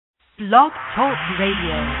Blog Talk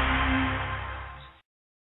Radio.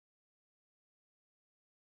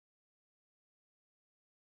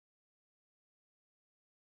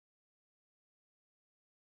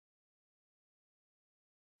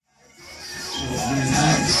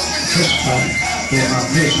 Testify for my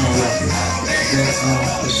personal record that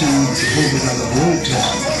the same Jehovah by the Old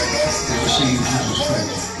Testament is the same Jesus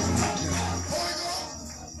Christ.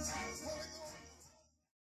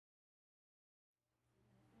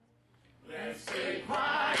 Let's say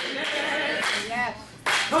quietness. Yes.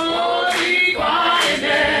 Holy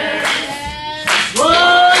quietness.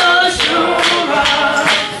 What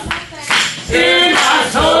assurance in my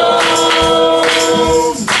soul.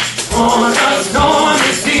 On the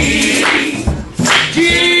stormy sea,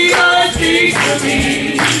 Jesus speaks to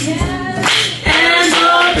me, and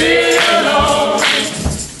the billows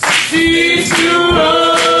cease to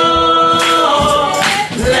roll.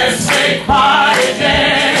 Let's say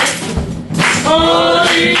quietness,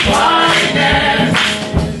 holy quietness.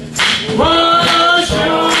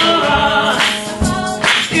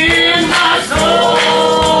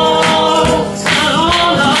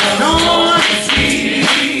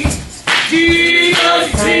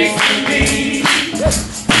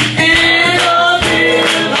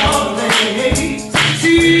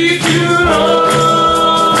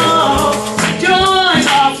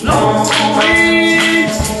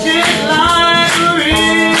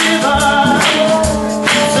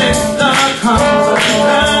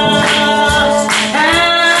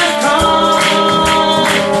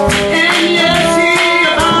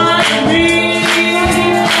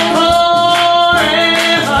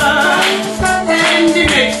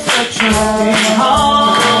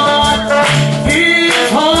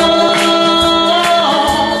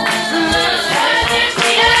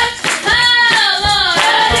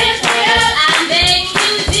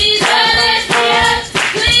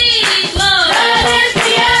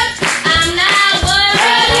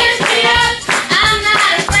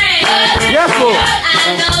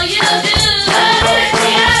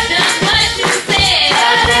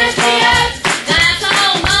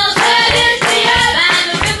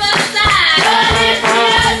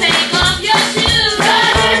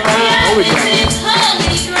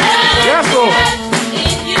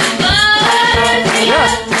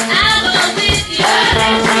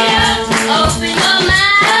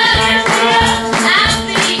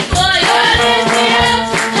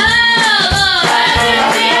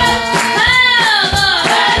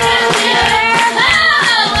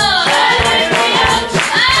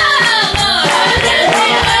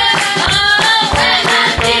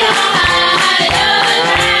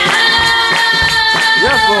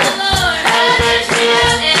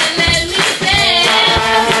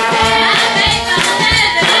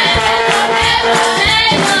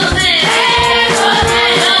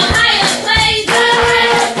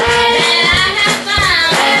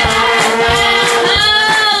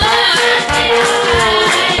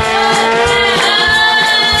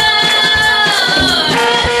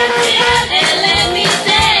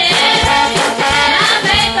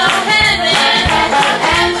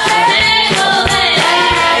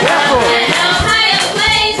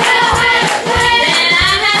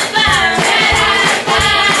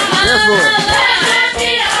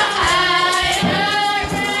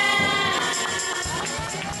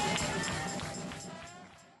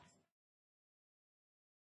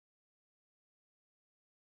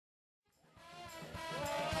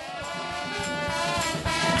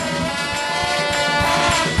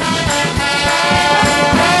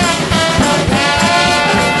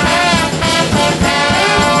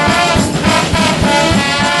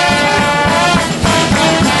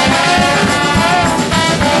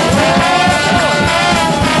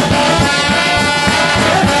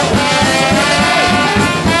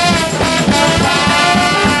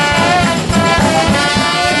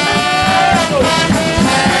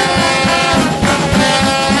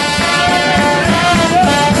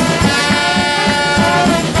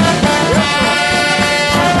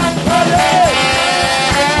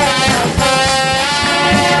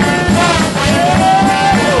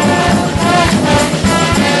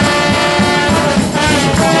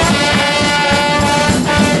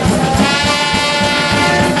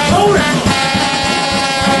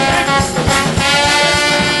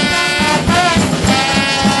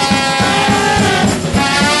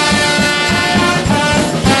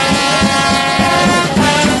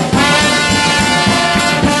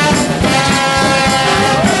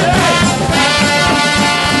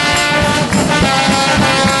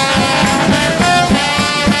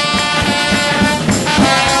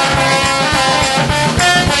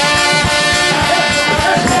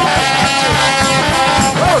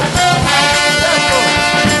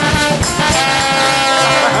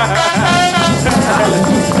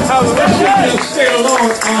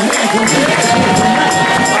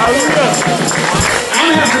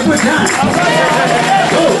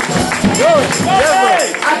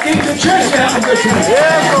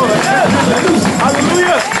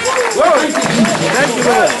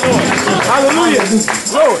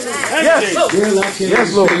 Lord. Yes. Well, I tell you,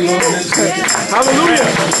 Yes, Lord. Hallelujah.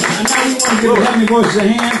 And now we want to give heavenly voices a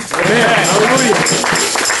hand. Amen. Hallelujah.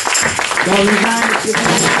 God remind us of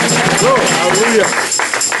Lord. Hallelujah.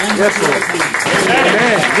 Yes, Lord.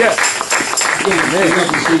 Amen. Yes.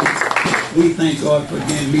 We thank God for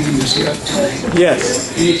again meeting us here tonight.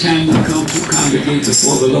 Yes. Anytime we come to congregate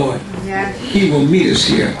before the Lord, He will meet us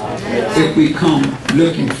here if we come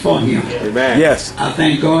looking for Him. Amen. Yes. I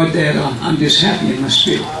thank God that I'm just happy in my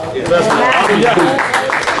spirit.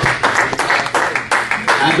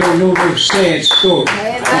 I don't know no sad story.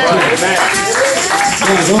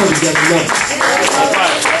 God's always got to love us.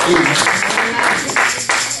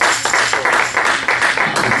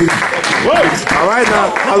 All right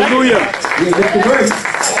now. Hallelujah. You let the word.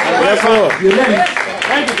 Yes, Lord. You let it.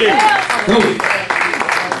 Thank you, Jesus. Go.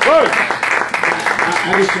 Word. I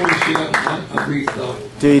just want to share a brief thought.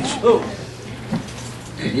 Teach.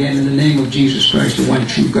 Again, in the name of Jesus Christ, the one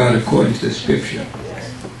true God, according to the Scripture.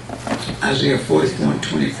 Isaiah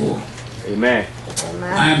 44:24. Amen.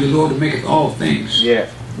 I am the Lord who maketh all things, Yeah.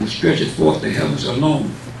 who stretcheth forth the heavens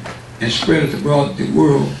alone, and spreadeth abroad the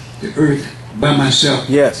world, the earth, by myself.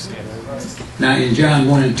 Yes. Now in John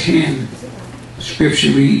 1:10,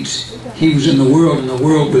 Scripture reads, He was in the world, and the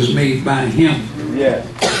world was made by Him. Yes.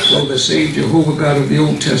 So the same Jehovah God of the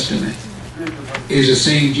Old Testament is the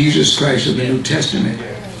same Jesus Christ of the New Testament.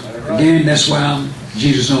 Again, that's why I'm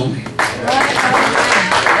Jesus only.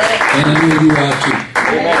 And I know you are too.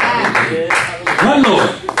 One Lord,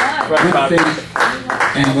 one faith,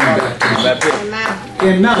 and one baptism.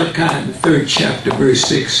 In Malachi, the 3rd chapter, verse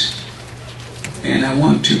 6, and I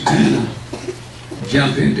want to kind of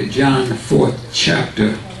jump into John, the 4th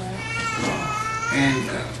chapter. And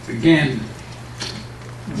again,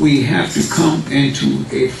 we have to come into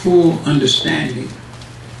a full understanding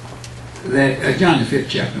that John the 5th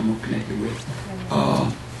chapter I'm going to connect it with.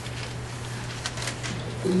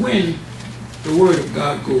 When the Word of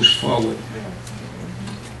God goes forward,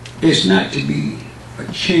 it's not to be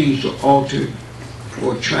changed or altered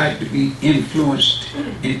or tried to be influenced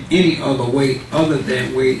in any other way other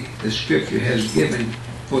than way the Scripture has given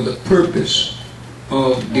for the purpose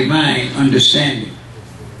of divine understanding.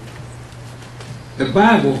 The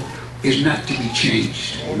Bible is not to be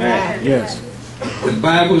changed. Amen. Yes. The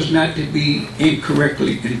Bible is not to be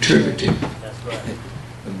incorrectly interpreted.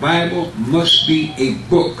 The Bible must be a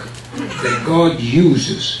book that God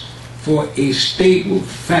uses for a stable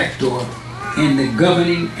factor in the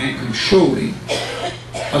governing and controlling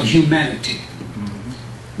of humanity.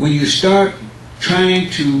 When you start trying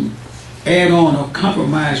to add on or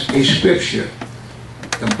compromise a scripture,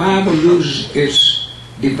 the Bible loses its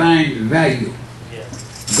divine value.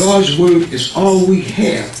 God's word is all we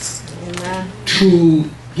have to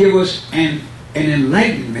give us an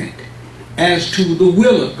enlightenment as to the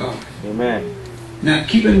will of God. Amen. Now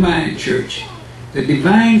keep in mind, church, the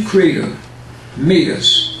divine creator made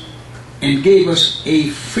us and gave us a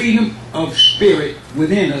freedom of spirit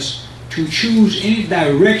within us to choose any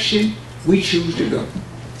direction we choose to go.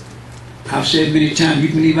 I've said many times, you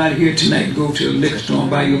can leave out of here tonight and go to a liquor store and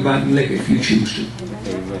buy you a bottle of liquor if you choose to.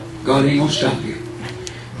 God ain't going to stop you.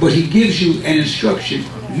 But He gives you an instruction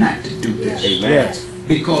not to do this. Amen.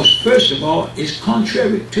 Because first of all, it's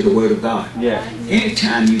contrary to the Word of God. Yeah.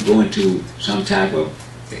 Anytime you go into some type of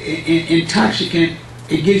intoxicant,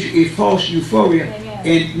 it gives you a false euphoria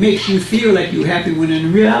and makes you feel like you're happy when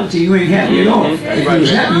in reality you ain't happy at all. If you was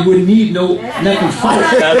happy, you wouldn't need nothing false.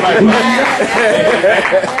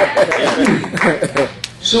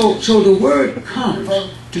 So the Word comes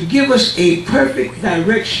to give us a perfect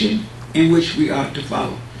direction in which we are to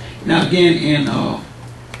follow. Now again in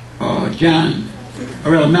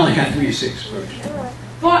Malachi 3:6 verse.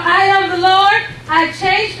 For I am the Lord, I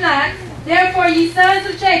change not, therefore ye sons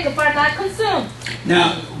of Jacob are not consumed.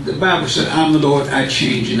 Now the Bible said, I'm the Lord, I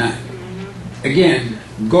change not. Again,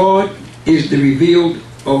 God is the revealed,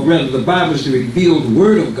 or rather the Bible is the revealed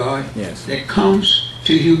Word of God that comes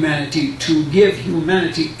to humanity to give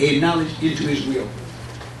humanity a knowledge into His will.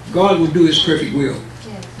 God will do His perfect will.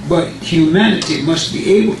 But humanity must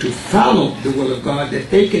be able to follow the will of God that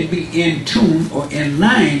they can be in tune or in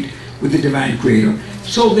line with the divine creator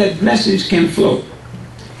so that blessings can flow.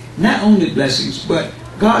 Not only blessings, but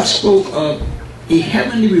God spoke of a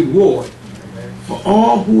heavenly reward for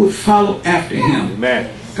all who would follow after Him. Amen.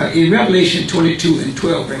 In Revelation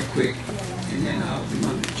 22:12, very quick, and then we're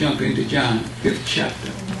going to jump into John 5th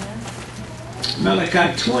chapter.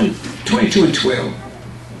 Malachi 22:12.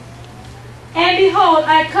 And behold,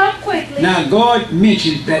 I come quickly. Now God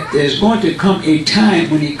mentions that there's going to come a time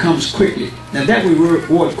when He comes quickly. Now that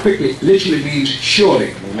word quickly literally means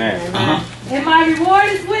surely. Amen. and my reward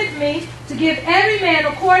is with me to give every man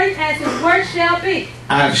according as his work shall be.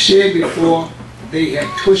 I've shared before, they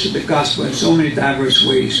have twisted the gospel in so many diverse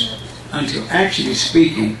ways until actually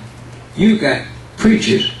speaking, you got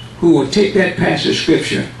preachers who will take that passage of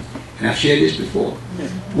scripture, and I've shared this before,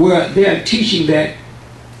 where they are teaching that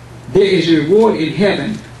there is a reward in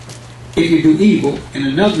heaven if you do evil, and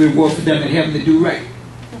another reward for them in heaven to do right.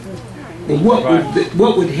 But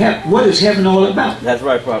what is heaven all about? That's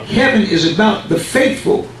right, Prophet. Heaven is about the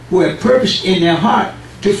faithful who have purpose in their heart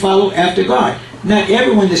to follow after God. Not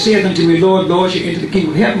everyone that saith unto me, Lord, Lord, shall enter the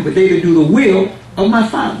kingdom of heaven, but they that do the will of my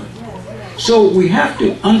Father. So we have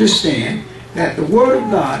to understand that the Word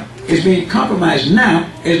of God is being compromised now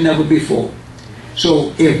as never before.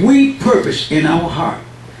 So if we purpose in our heart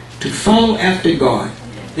to follow after God,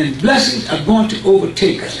 then blessings are going to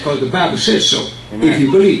overtake us, because the Bible says so. Amen. If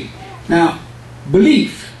you believe. Now,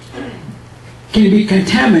 belief can be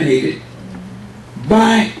contaminated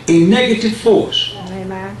by a negative force.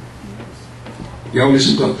 Amen. Y'all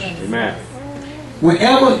listen close. Amen.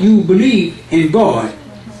 Whenever you believe in God,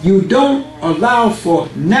 you don't allow for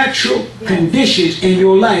natural conditions in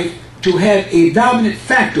your life to have a dominant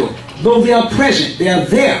factor. Though they are present, they are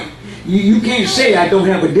there. You can't say I don't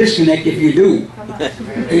have a disconnect if you do.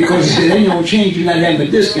 Because it ain't going to change you not having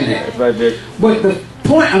a disconnect. That's right, Dick. But the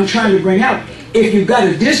point I'm trying to bring out, if you got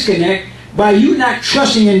a disconnect, by you not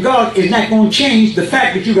trusting in God is not going to change the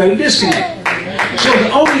fact that you got a disconnect. So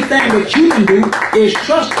the only thing that you can do is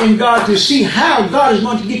trust in God to see how God is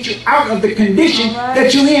going to get you out of the condition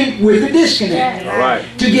that you're in with the disconnect. All right.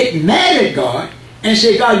 To get mad at God and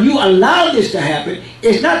say, God, you allowed this to happen.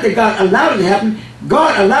 It's not that God allowed it to happen.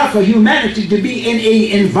 God allowed for humanity to be in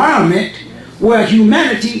an environment where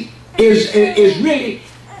humanity is really,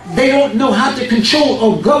 they don't know how to control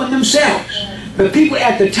or govern themselves. The people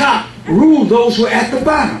at the top rule those who are at the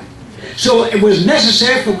bottom. So it was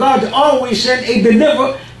necessary for God to always send a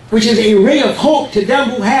deliverer, which is a ray of hope to them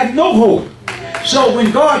who have no hope. So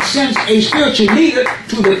when God sends a spiritual leader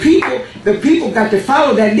to the people got to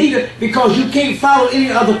follow that leader, because you can't follow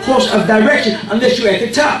any other course of direction unless you're at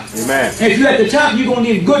the top. Amen. And if you're at the top, you're going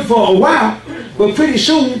to live good for a while, but pretty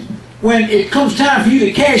soon, when it comes time for you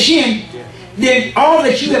to cash in, then all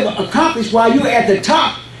that you have accomplished while you're at the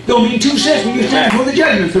top don't mean 2 cents when you stand before the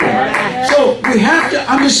judgment throne. So we have to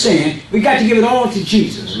understand, we got to give it all to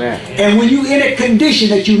Jesus. Amen. And when you're in a condition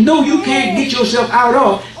that you know you can't get yourself out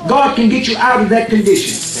of, God can get you out of that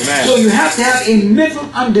condition. Amen. So you have to have a mental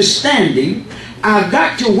understanding. I've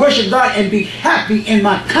got to worship God and be happy in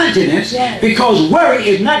my continence, because worry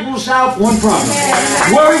is not going to solve one problem.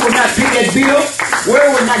 Worry will not pay that bill. Worry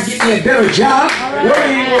will not get me a better job.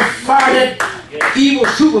 Worry will fire that evil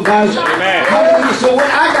supervisor. Hallelujah. So what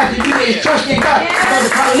I got to do is trust in God, because the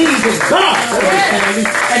power leads is God.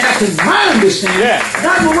 And that's in my understanding.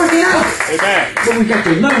 Not going to work it out. Amen. But we got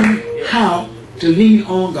to learn how to lean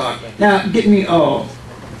on God. Now get me John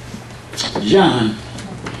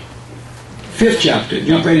 5th chapter.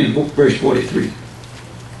 Jump right in verse 43.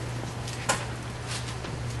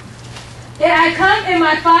 Yet I come in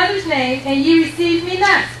my Father's name, and ye receive me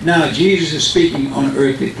not. Now Jesus is speaking on an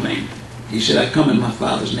earthly plane. He said, I come in my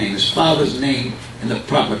Father's name. His Father's name in the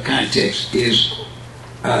proper context is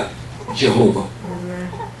Jehovah.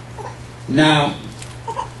 Now,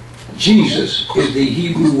 Jesus is the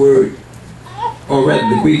Hebrew word, or rather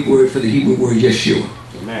the Greek word for the Hebrew word Yeshua,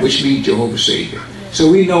 which means Jehovah Savior. So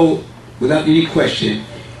we know, without any question,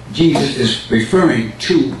 Jesus is referring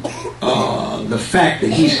to the fact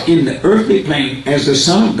that he's in the earthly plane as the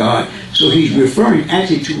Son of God. So he's referring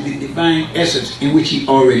actually to the divine essence in which he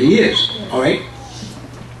already is. All right?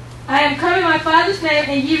 I am come in my Father's name,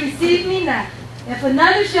 and ye receive me not. If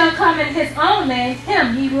another shall come in his own name,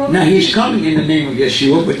 him he will receive. Now he's coming in the name of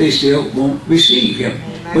Yeshua, but they still won't receive him.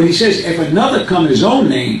 But he says, if another come in his own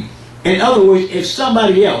name, in other words, if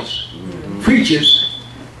somebody else preaches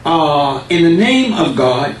in the name of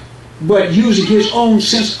God, but using his own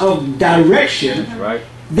sense of direction,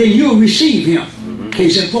 then you'll receive him.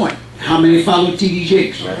 Case in point. How many follow T.D.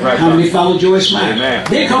 Jakes? How many follow Joyce Meyer?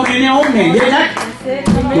 They're coming in their own name. They're not.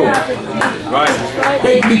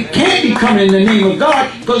 They can't be coming in the name of God,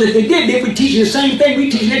 because if they did, they would teach the same thing we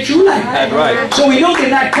teach in that true life. So we know they're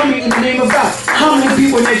not coming in the name of God. How many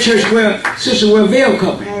people in their church wear veil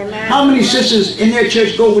covering? How many sisters in their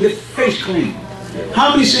church go with a face clean? How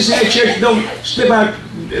many sisters in their church don't slip out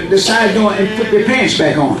the side door and put their pants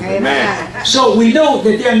back on? Amen. So we know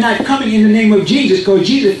that they're not coming in the name of Jesus, because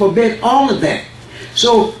Jesus forbade all of that.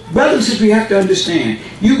 So, brothers and sisters, we have to understand,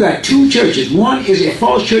 you got two churches. One is a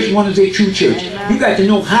false church, one is a true church. You got to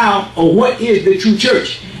know how or what is the true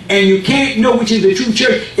church. And you can't know which is the true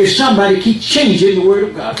church if somebody keeps changing the word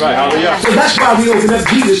of God. That's right. Hallelujah. So that's why we open up.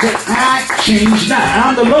 Jesus said, I change not.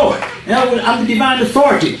 I'm the Lord. In other words, I'm the divine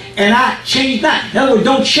authority. And I change not. In other words,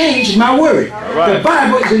 don't change my word. Right. The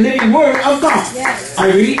Bible is the living word of God. Yes.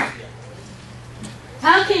 I read.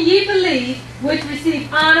 How can ye believe which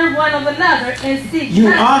receive honor one of another and seek You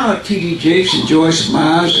not? honor T.D. Jakes and Joyce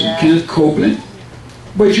Myers and Kenneth Copeland,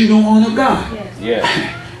 but you don't honor God. Yes.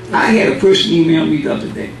 Yeah. I had a person email me the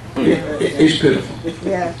other day. It's pitiful.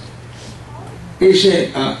 Yes. They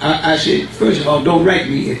said, I said, first of all, don't write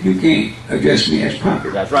me if you can't address me as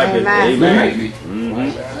prophet. That's right, baby. Amen. Don't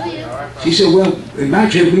Amen. write me. She said, well, in my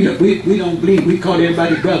church, we don't believe, we call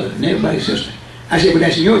everybody brother and everybody sister. I said, but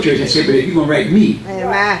that's in your church. I said, but if you're going to write me,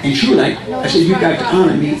 Amen. and true like, I said, you got to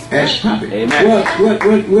honor me as prophet. Amen.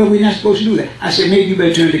 Well, we're not supposed to do that. I said, maybe you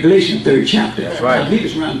better turn to Galatians 3rd chapter. That's right. I believe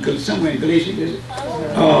it's around, because somewhere in Galatians, is it?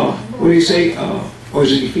 What do you say? Or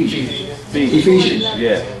is it Ephesians? Ephesians.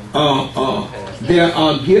 Yeah. There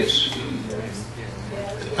are gifts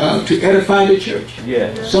to edify the church.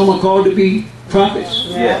 Yeah. Some are called to be prophets.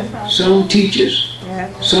 Yeah. Some teachers.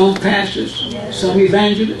 Some pastors. Some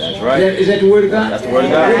evangelists. That's right. Is that the word of God? That's the word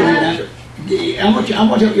of God. Wait a minute now. I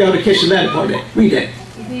want y'all to catch the latter part of that. Read that.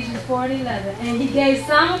 Ephesians 4:11. And he gave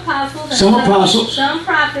some apostles, and Some apostles. some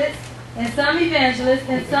prophets, and some evangelists,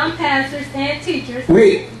 and some pastors and teachers.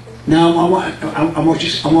 Wait. Now I want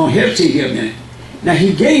to hesitate here a minute. Now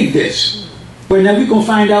he gave this, but now we're gonna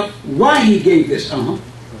find out why he gave this.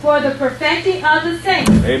 For the perfecting of the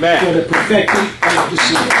saints. Amen. For the perfecting of the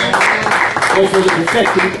saints, or for the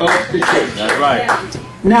perfecting of the church. That's right.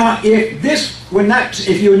 Now,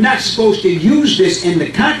 if you're not supposed to use this in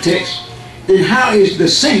the context, then how is the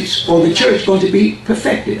saints or the church going to be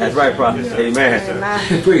perfected? That's right, prophet.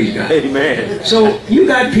 Amen. Praise God. Amen. So you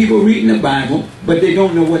got people reading the Bible, but they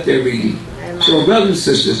don't know what they're reading. So brothers and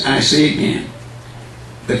sisters, I say again,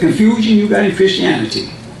 the confusion you got in Christianity,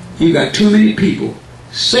 you got too many people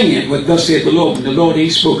saying what thus said the Lord, when the Lord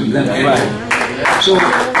ain't spoken to them. That's right. So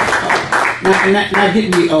now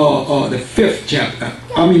get me the 5th chapter.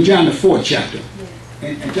 John the 4th chapter,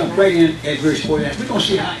 and jump right in at verse 49. We're going to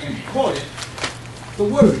see how important the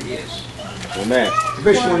word is. Amen.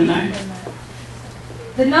 Verse 49.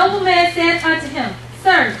 The nobleman said unto him,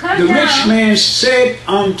 Sir, come The down. rich man said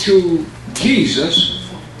unto Jesus,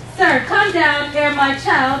 Sir, come down ere my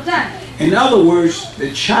child die. in other words,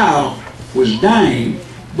 the child was dying,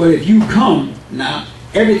 but if you come now,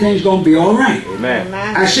 everything's going to be all right. Amen.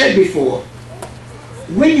 I said before,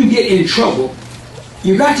 when you get in trouble,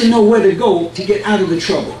 you got to know where to go to get out of the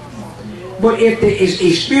trouble. But if there is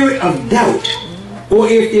a spirit of doubt, or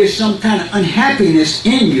if there's some kind of unhappiness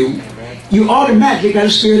in you, you automatically got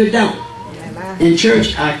a spirit of doubt. In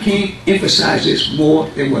church, I can't emphasize this more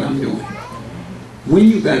than what I'm doing. When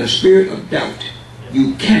you got a spirit of doubt,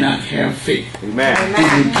 you cannot have faith. Amen.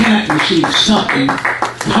 And you cannot receive something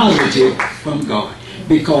positive from God.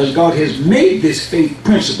 Because God has made this faith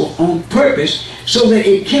principle on purpose so that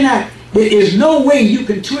it cannot, there is no way you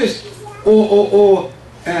can twist or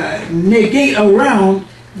negate around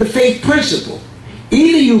the faith principle.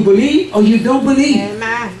 Either you believe or you don't believe.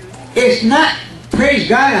 Amen. It's not, praise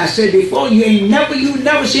God, I said before, you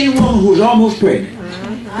never seen a woman who was almost pregnant.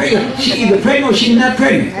 She either pregnant or she's not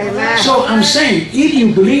pregnant. Amen. So I'm saying, either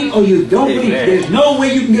you believe or you don't believe. Amen. There's no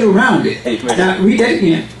way you can get around it. Amen. Now read that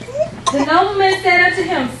again. The nobleman said unto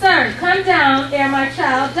him, Sir, come down ere my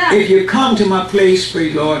child die. If you come to my place,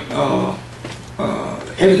 praise Lord,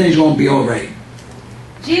 everything's going to be all right.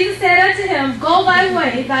 Jesus said unto him, Go thy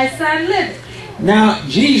way, thy son liveth. Now,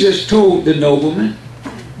 Jesus told the nobleman,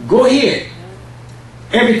 go ahead.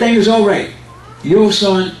 Everything is all right. Your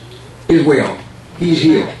son is well. He's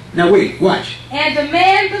healed. Now wait, watch. And the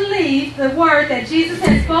man believed the word that Jesus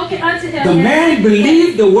had spoken unto him. The man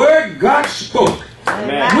believed the word God spoke.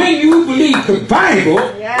 Amen. When you believe the Bible,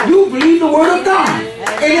 you believe the Word of God.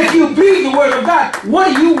 And if you believe the Word of God, what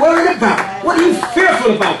are you worried about? What are you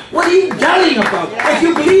fearful about? What are you doubting about? If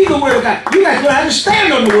you believe the Word of God, you got to know how to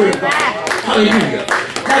stand on the Word of God. Hallelujah.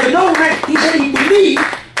 Now the nobleman, he said he believed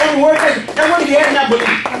on the Word of God. Now what if he had not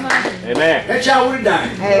believed? Amen. That child would have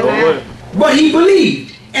died. Amen. But he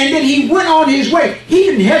believed. And then he went on his way. He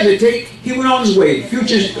didn't hesitate. He went on his way.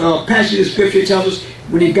 Future passage of Scripture tells us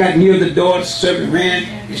when he got near the door, the servant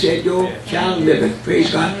ran. He said, your child liveth.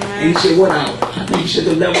 Praise God. And he said, what hour? I think he said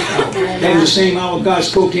the 11th hour. That was the same hour God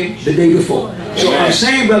spoke to him the day before. So I'm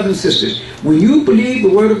saying, brothers and sisters, when you believe the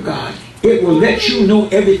Word of God, it will let you know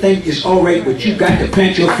everything is all right, but you got to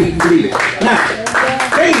plant your feet and believe it. Now,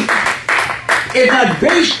 faith is not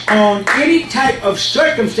based on any type of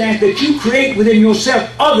circumstance that you create within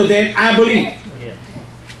yourself other than I believe.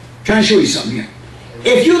 trying to show you something here.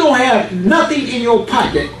 If you don't have nothing in your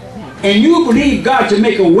pocket and you believe God to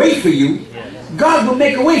make a way for you, God will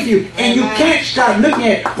make a way for you. And you can't start looking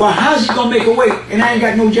at, well, how's he going to make a way and I ain't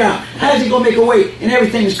got no job? How's he going to make a way and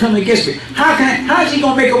everything is coming against me? How's he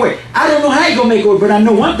going to make a way? I don't know how he's going to make a way, but I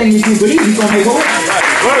know one thing, if you believe he's going to make a way.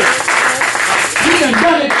 He done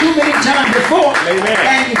done it too many times before. Amen.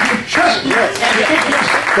 And if you trust him and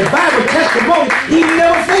the Bible testimony, he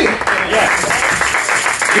never failed. Yes.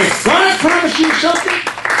 If God promised you something,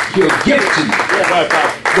 he'll give it to you.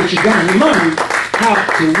 But you got to learn how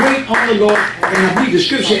to wait on the Lord, and I believe the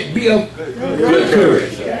scripture said, be of good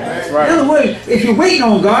courage. In other words, if you're waiting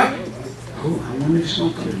on God, oh, I wonder if it's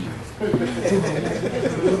going to come.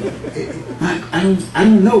 I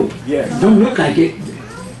don't know. It don't look like it.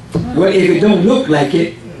 Well, if it don't look like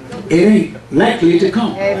it, it ain't likely to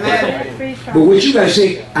come. Amen. But what you got to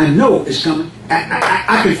say, I know it's coming.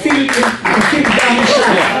 I can feel it. I can feel it down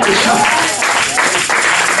inside. It's coming.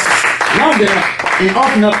 Long enough and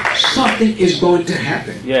often enough, something is going to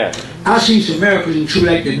happen. Yeah. I've seen some miracles in true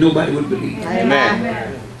life that nobody would believe.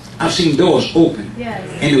 Amen. I've seen doors open,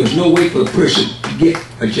 and there was no way for a person to get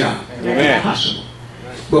a job. Amen. Impossible.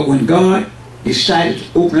 But when God decided to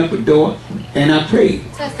open up a door, and I prayed,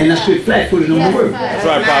 and I stood flat-footed on the word. That's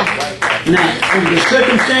right, Pop. Now, under the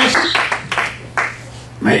circumstances,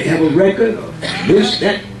 might have a record or this,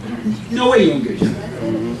 that, no way you're going to get a job.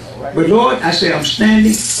 But Lord, I say I'm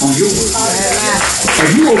standing on your word.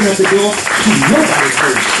 And you open up the door to nobody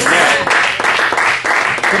first.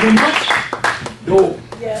 For the months, door.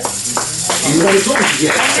 And nobody told us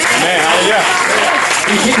yet. Amen. Hallelujah.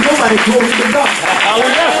 And nobody told me to go.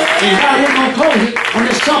 Hallelujah. And God ain't going to close it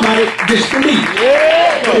unless somebody disbelieves.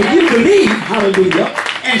 But if you believe, hallelujah,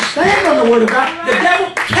 and stand on the word of God, the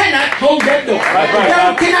devil cannot close that door. The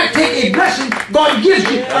devil cannot take a blessing God gives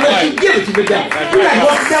you unless you give it to the devil. You got to go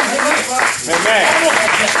to the devil. Amen.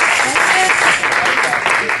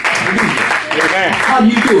 Amen. How do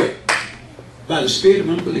you do it? By the spirit of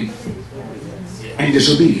unbelief and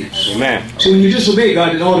disobedience. Amen. So when you disobey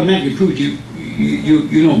God, it automatically proves you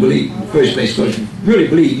don't believe in the first place, because you really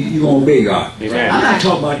believe you're going to obey God. Amen. I'm not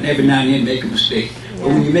talking about every now and then make a mistake. But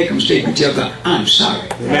when you make a mistake, you tell God, I'm sorry.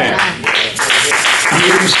 Amen. I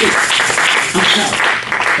made a mistake. I'm sorry.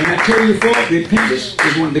 And I tell you before, repentance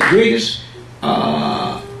is one of the greatest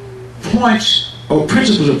points or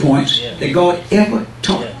principles of points that God ever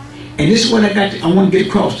taught. And this is what I want to get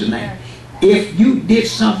across tonight. If you did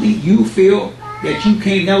something you feel that you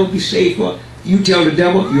can't never be saved for, you tell the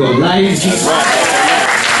devil you're a lying Jesus.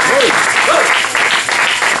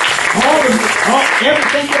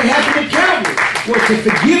 Everything that happened to Calvary was to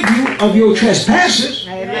forgive you of your trespasses.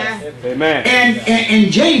 Amen. Amen.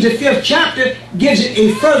 And James, the 5th chapter, gives it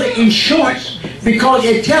a further insurance, because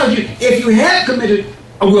it tells you if you have committed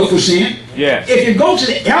a willful sin, if you go to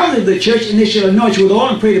the elder of the church and they shall anoint you with oil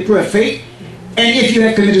and pray the prayer of faith, and if you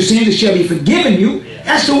have committed sin, it shall be forgiven you.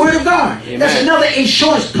 That's the word of God. Amen. That's another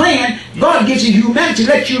insurance plan God gives you humanity to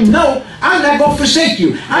let you know, I'm not going to forsake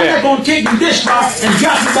you. I'm not going to take you this far and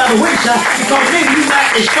drop you by the wayside, because maybe you're not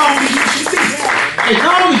as strong as you should be. As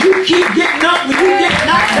long as you keep getting up when you get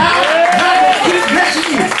knocked down, God will keep blessing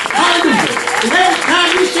you. Hallelujah. And every time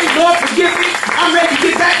you say, Lord, forgive me, I'm ready to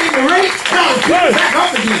get back in the race, God will pick you back up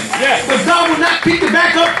again. But God will not pick you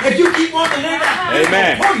back up if you keep on to lay down.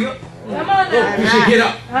 Amen. Come on now. You say, get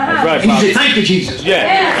up. Right, and you say, thank you, Jesus.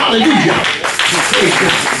 Hallelujah.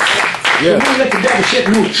 So don't let the devil set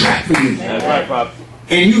no trap for you. That's right, Pop.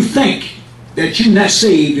 And you think that you're not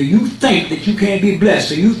saved, or you think that you can't be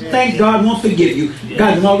blessed, or you think God won't forgive you.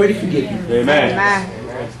 God will already forgive you.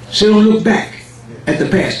 Amen. So don't look back at the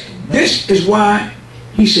past. This is why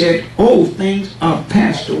he said, old things are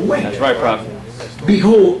passed away. That's right, Pop.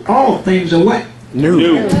 Behold, all things are what?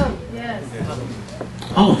 New.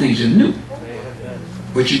 All things are new.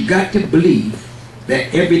 But you've got to believe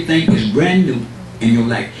that everything is brand new in your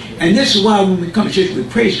life. And this is why when we come to church, we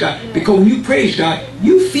praise God. Because when you praise God,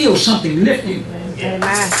 you feel something lifting. Amen.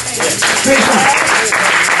 Praise God.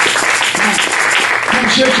 Now, come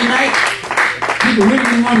to church tonight, people really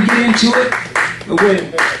didn't want to get into it. But when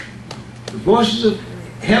the voices of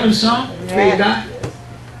heaven song, praise God,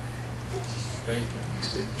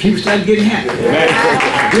 people started getting happy.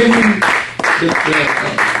 Then when the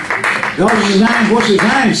daughters of Zion, voices of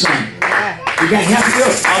Zion song, we got happy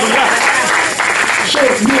up. So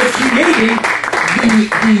you're creating the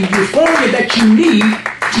euphoria that you need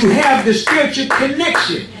to have the spiritual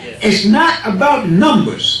connection. It's not about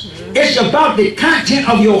numbers. It's about the content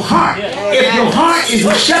of your heart. If your heart is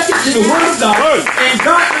receptive to the word of God, and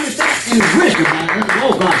God understands in his wisdom,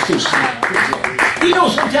 oh, God's so smart. You know,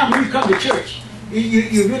 sometimes when you come to church,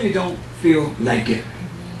 you really don't feel like it,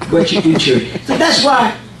 but you're in church. So that's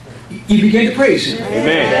why you begin to praise Him.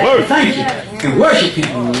 Amen. Thank you. And worship Him.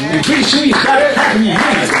 And pretty soon you start clapping your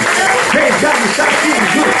hands. Praise God, you start feeling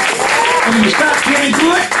good. And when you start feeling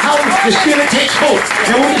good, how the Spirit takes hold.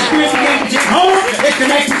 And when the Spirit begins to take hold, it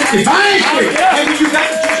connects with the divine Spirit. And when you got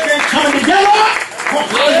the two spirits coming together,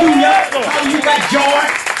 hallelujah, how you got joy,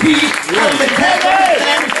 peace,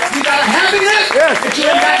 understanding, you got a happiness that you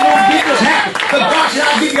ain't got no business happen. But God said,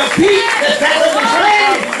 I'll give you a peace that's better than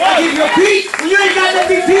understanding. I'll give you a peace when you ain't got no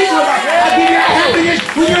big peace about it. I'll give you a happiness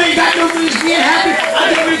when you ain't got no business being happy.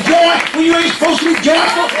 I'll give you joy when you ain't supposed to be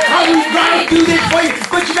joyful. How will God do this for you?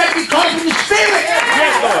 But you got to be caught in the Spirit.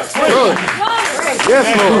 Good. Yes,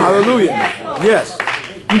 Lord. Hallelujah. Yes.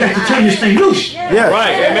 You got to turn this thing loose. Yes.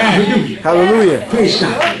 Right. Amen. Hallelujah. Praise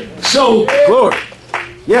God. So, Lord.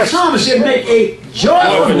 Yes. The psalmist said, make a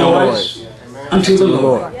joyful noise unto the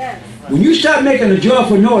Lord. When you start making a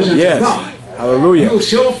joyful noise unto God, hallelujah, you'll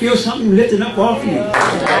sure feel something lifting up off you.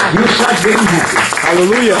 You'll start getting happy.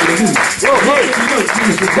 Hallelujah. You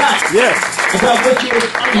forgot about what you were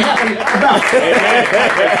unhappy about.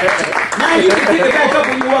 Now you can pick it back up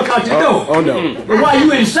when you walk out the door. Oh no. But while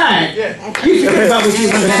you're inside, you forget about what you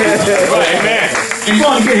were unhappy about. Amen. And go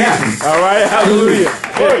and get happy. All right. Hallelujah.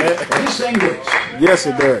 This thing works. Yes,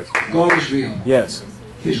 it does. God is real. Yes.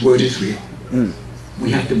 His word is real.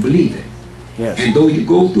 We have to believe it. Yes. And though you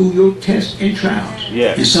go through your tests and trials,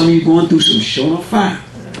 and some of you going through some showing of fire,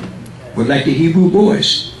 but like the Hebrew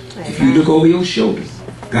boys, if you look over your shoulder,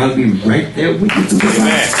 God will be right there with you through the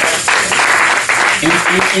fire. And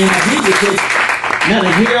I believe it said, not a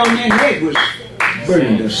hair on their head was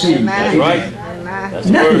burned or sin. That's right. That's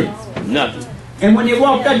Nothing. Nothing. And when they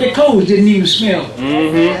walked out, their clothes didn't even smell.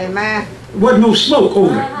 Amen. There wasn't no smoke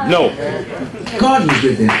over it. No. God was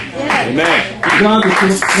with them. Amen. God was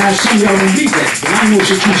with them. Now some of y'all don't read that, but I know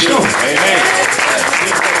it's a true story. Amen.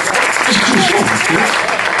 It's a true story.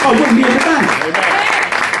 Oh, it wouldn't be in the Bible.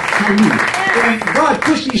 Hallelujah. And God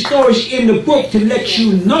puts these stories in the book to let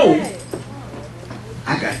you know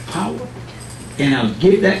I got power, and I'll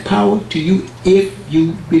give that power to you if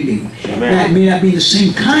you believe. Now, it may not be in the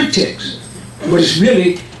same context, but it's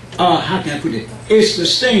really, how can I put it? It's the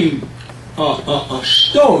same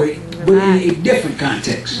story, but in a different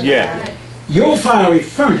context. Yeah. Your fiery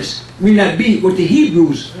furnace may not be what the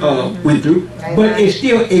Hebrews went through, but it's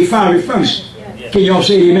still a fiery furnace. Can y'all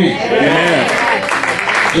say amen? Amen.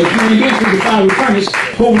 If you ain't been through the fiery furnace,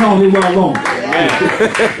 hold on to it while long.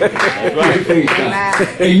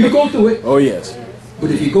 And you go through it. Oh yes.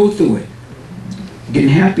 But if you go through it, getting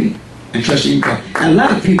happy and trusting in God. And a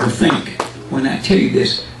lot of people think, when I tell you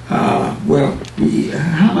this, well,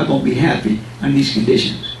 how am I going to be happy under these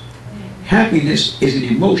conditions? Happiness is an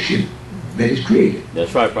emotion that is created.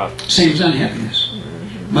 That's right, Prophet. Same as unhappiness.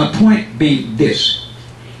 My point being this: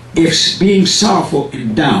 if being sorrowful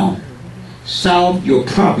and down solve your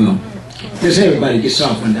problem, does everybody get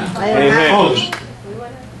sorrowful and down? Amen. All of us.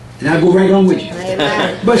 And I go right on with you.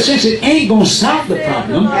 But since it ain't going to solve the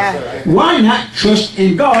problem, why not trust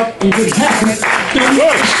in God and get happy through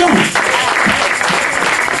the storm?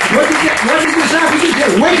 What did the disciples do?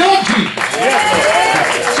 Wake up, Jesus.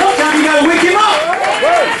 Sometimes you got to wake him up.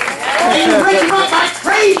 And you wake him up by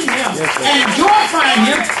praising him and glorifying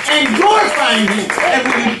him and glorifying him. And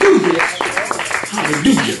when you do this,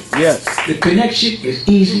 hallelujah, the connection is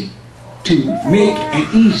easy to make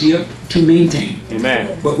and easier to maintain.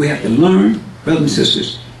 Amen. But we have to learn, brothers and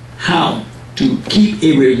sisters, how to keep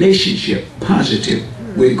a relationship positive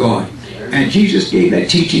with God. And Jesus gave that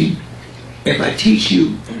teaching. If I teach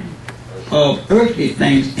you of earthly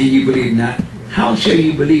things and you believe not, how shall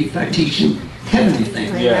you believe if I teach you heavenly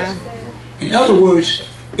things? Yes. In other words,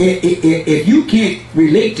 if you can't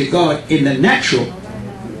relate to God in the natural,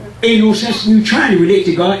 ain't no sense in you trying to relate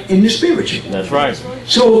to God in the spiritual. That's right.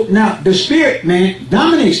 So now the spirit man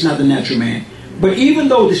dominates not the natural man. But even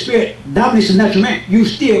though the spirit dominates the natural man, you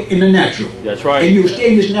still in the natural. That's right. And you stay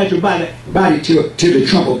in this natural body till the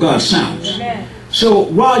trump of God sounds. Amen. So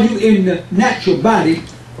while you in the natural body,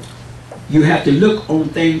 you have to look on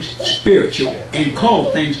things spiritual and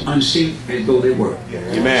call things unseen as though they were.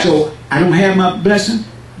 Amen. So I don't have my blessing,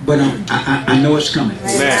 but I know it's coming.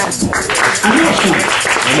 Amen. I know it's coming.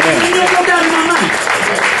 Amen. There's no doubt in my mind.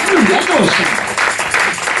 I know it's coming.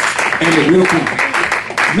 And it will come.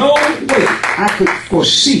 No way I could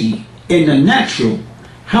foresee in the natural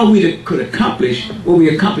how we could accomplish what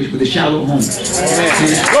we accomplished with the shallow homes.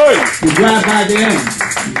 You drive by there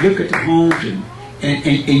and you look at the homes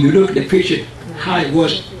and you look at the picture how it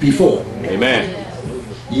was before. Amen.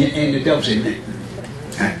 And the devil said,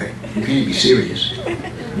 you can't be serious.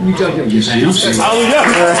 You tell them, yes, I am serious. Hallelujah.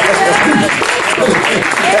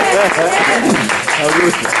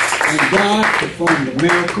 When God performed a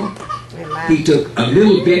miracle, He took a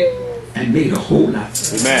little bit and made a whole lot.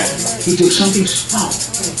 Amen. He took something small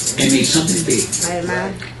and made something big.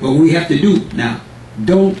 Amen. What we have to do now,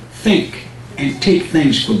 don't think and take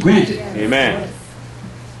things for granted. Amen.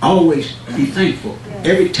 Always be thankful.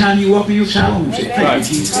 Every time you walk in your salon, say, thank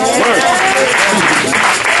you, Jesus. Word.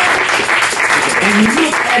 And you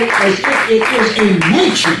look at it as if it is a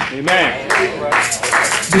mansion. Amen.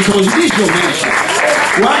 Because it is your mansion.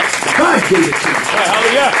 What? God gave it to you.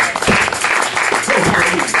 Hallelujah.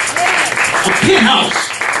 A penthouse.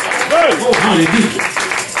 Word. Oh, hallelujah.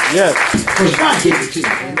 Yes. Because God gave it to you.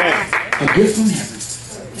 Amen. A gift from heaven.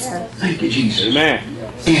 Thank you, Jesus. Amen.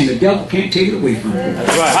 And the devil can't take it away from you.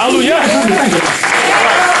 That's right. Hallelujah. That's what you think about.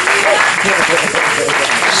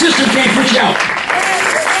 Sister can't put you out.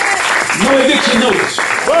 No eviction notice.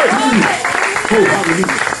 Word. Oh,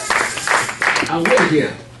 hallelujah. I'll wait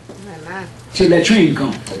here till that train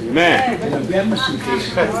comes. Amen. And I'll grab my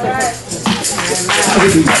suitcase. Hallelujah.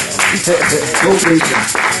 Oh, praise God.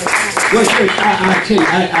 Well, church, I tell you,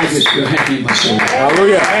 I just feel happy in my soul.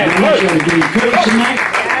 Hallelujah. I want you to be encouraged tonight.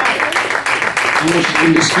 I want you to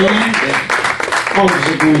understand that all of us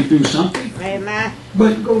are going through something. Amen.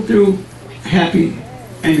 But go through happy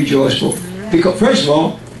and rejoiceful. Because first of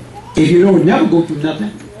all, if you don't never go through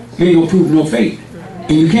nothing, you ain't gonna prove no faith.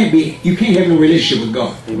 And you can't have no relationship with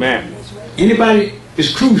God. Amen. Anybody is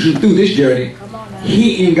cruising through this journey,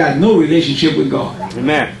 he ain't got no relationship with God.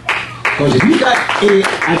 Amen. Because if you got an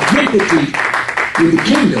identity with the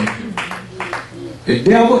kingdom, the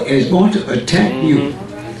devil is going to attack you.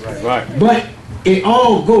 Right. But it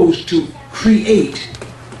all goes to create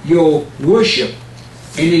your worship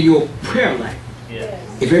and then your prayer life.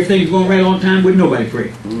 If everything's going right on time, would nobody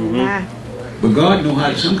pray? But God knows how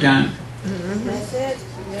to sometimes.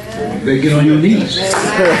 You better get on your knees. You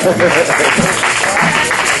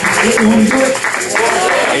want to do it?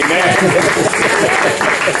 Amen.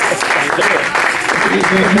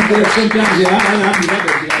 Sometimes I'll be out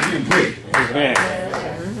here and pray. Amen.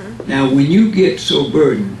 Now, when you get so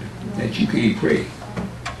burdened that you can't pray,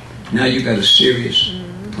 now you got a serious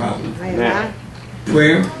problem. Amen.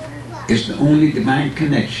 Prayer is the only divine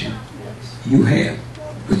connection you have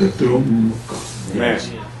with the throne room of God. Amen.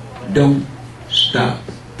 Don't stop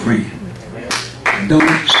praying.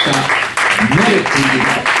 Don't stop meditating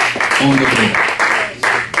on the Lord.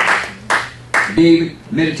 David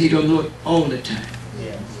meditated on the Lord all the time.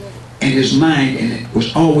 And his mind and it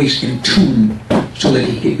was always in tune so that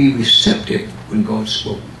he could be receptive when God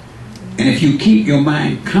spoke. And if you keep your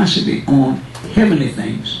mind constantly on heavenly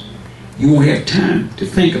things, you won't have time to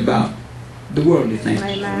think about the worldly things.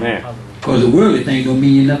 Amen. Because the worldly thing don't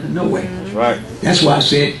mean you nothing no way. That's right. That's why I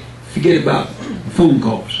said, forget about phone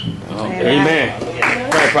calls. Oh, amen.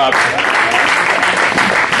 Right, Prophet.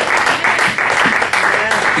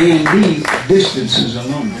 And these distances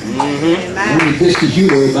alone. The only distance you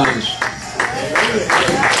worry about is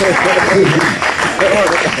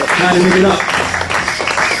trying to make it up.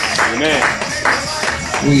 Amen.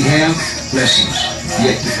 We have blessings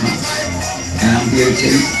yet to come. And I'm here to tell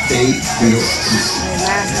you, they will come.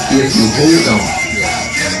 If you hold on,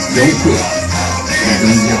 don't quit, and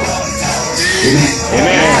don't give up. Amen.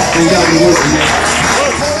 Amen. Thank God for the word, amen.